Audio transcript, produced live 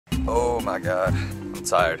Oh my God, I'm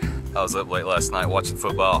tired. I was up late last night watching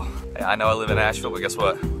football. Hey, I know I live in Asheville, but guess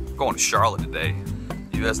what? I'm going to Charlotte today.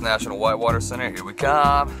 U.S. National Whitewater Center, here we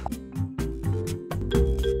come.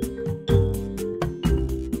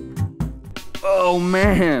 Oh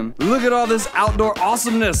man, look at all this outdoor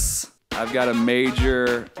awesomeness. I've got a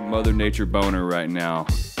major Mother Nature boner right now.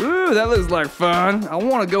 Ooh, that looks like fun. I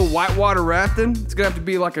want to go whitewater rafting. It's gonna have to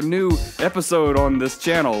be like a new episode on this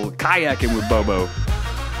channel, kayaking with Bobo.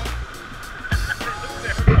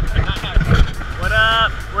 What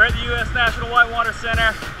up? We're at the U.S. National Whitewater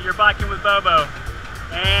Center. You're biking with Bobo.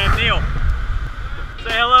 And Neil.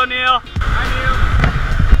 Say hello, Neil.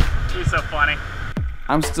 Hi, Neil. He's so funny.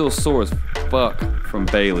 I'm still sore as fuck from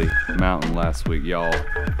Bailey Mountain last week, y'all.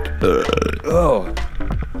 Oh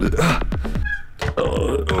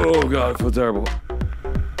God, I feel terrible.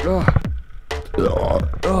 Oh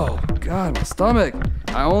God, my stomach.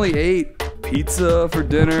 I only ate pizza for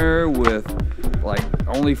dinner with like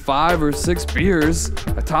only 5 or 6 beers.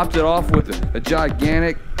 I topped it off with a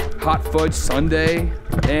gigantic hot fudge sundae,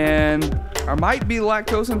 and I might be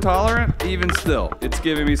lactose intolerant. Even still, it's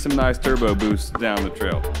giving me some nice turbo boost down the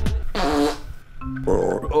trail.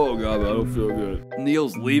 Oh God, I don't feel good.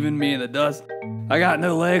 Neil's leaving me in the dust. I got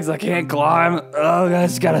no legs, I can't climb. Oh, I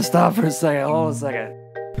just gotta stop for a second. Hold on a second.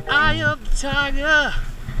 Eye of the tiger.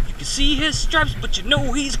 You can see his stripes, but you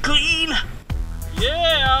know he's clean.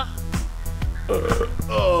 Yeah.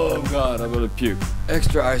 Oh God, I'm gonna puke.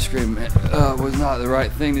 Extra ice cream was not the right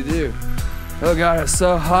thing to do. Oh God, it's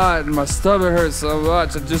so hot and my stomach hurts so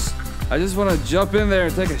much. I just want to jump in there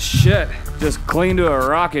and take a shit. Just clean to a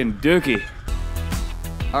rockin' dookie.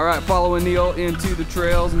 All right, following Neil into the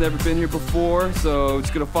trails. Never been here before, so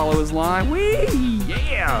just gonna follow his line. Whee!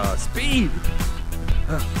 Yeah, speed.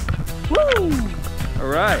 Woo! All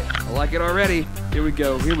right, I like it already. Here we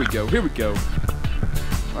go. Here we go. Here we go.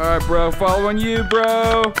 All right, bro. Following you,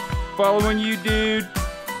 bro. Following you, dude.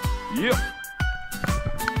 Yep.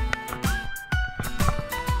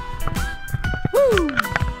 Woo!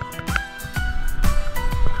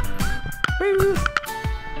 Woo!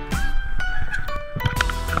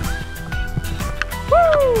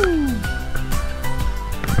 Woo!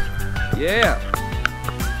 Yeah.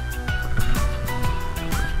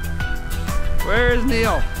 Where's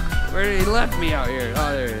Neil? Where did he left me out here?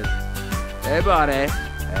 Oh, there he is. Hey, buddy.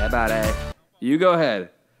 Hey, buddy. You go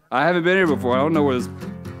ahead. I haven't been here before. I don't know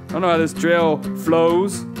how this trail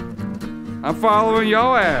flows. I'm following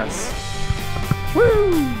your ass.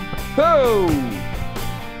 Woo! Ho!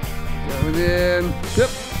 Coming in. Yep.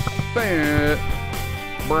 Bam.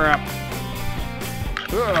 Brap.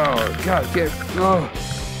 Oh God, I can't.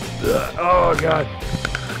 Oh God.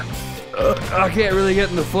 I can't really get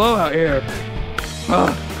in the flow out here.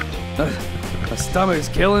 My stomach's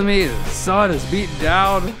killing me. The sun is beating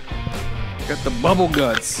down. Got the bubble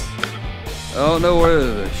guts. I don't know where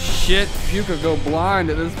the shit puke could go blind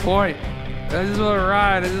at this point. I just want to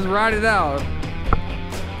ride. I just ride it out.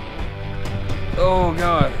 Oh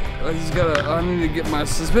God. I need to get my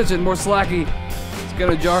suspension more slacky. It's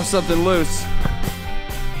gonna jar something loose.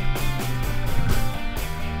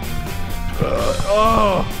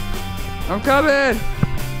 Oh, I'm coming.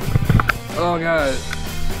 Oh God.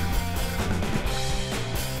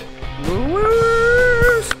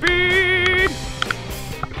 Woo, speed.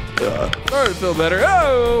 Starting to feel better.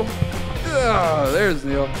 Oh, there's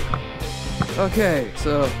Neil. Okay,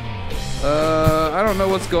 so I don't know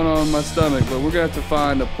what's going on with my stomach, but we're gonna have to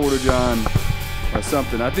find a porta-john or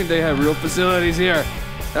something. I think they have real facilities here.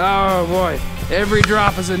 Oh boy, every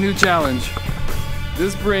drop is a new challenge.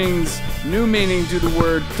 This brings new meaning to the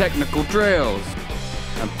word technical trails.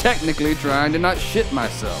 I'm technically trying to not shit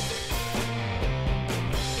myself.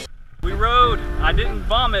 We rode. I didn't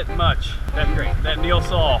vomit much. That's great. That Neil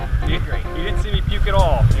saw. He didn't see me puke at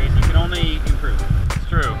all. You can only improve. It's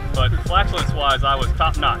true. But flatulence-wise, I was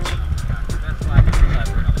top notch. That's why I can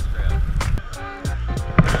collaborate on this trail.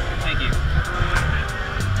 Thank you.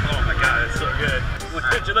 Oh my God, it's so good.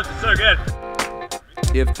 Your lips is so good.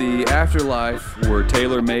 If the afterlife were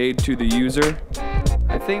tailor-made to the user,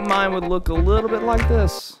 I think mine would look a little bit like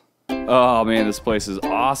this. Oh man, this place is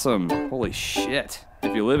awesome. Holy shit.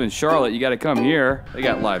 If you live in Charlotte, you gotta come here. They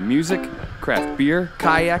got live music, craft beer,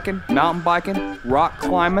 kayaking, mountain biking, rock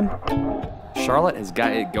climbing. Charlotte has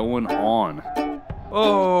got it going on.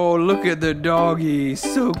 Oh, look at the doggy,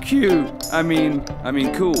 so cute. I mean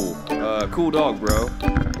cool. Cool dog, bro.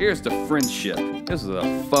 Here's to friendship. This is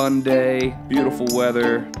a fun day, beautiful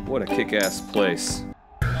weather. What a kick-ass place.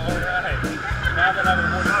 All right. Now that I've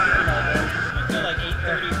been working all day, until like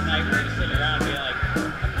 8:30 tonight, we're just sitting around being like, I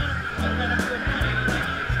kind of feel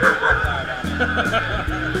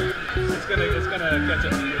funny. gonna catch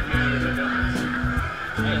up to you if you do the difference.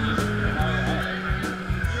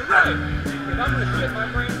 You're right. If I'm gonna shit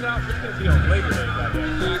my brains out, it's gonna be on Labor Day,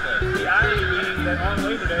 goddamn. Exactly. The irony being that on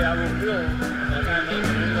Labor Day I will feel like I'm Labor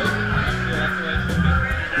Day. Yeah, that's the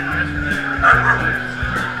way it should be.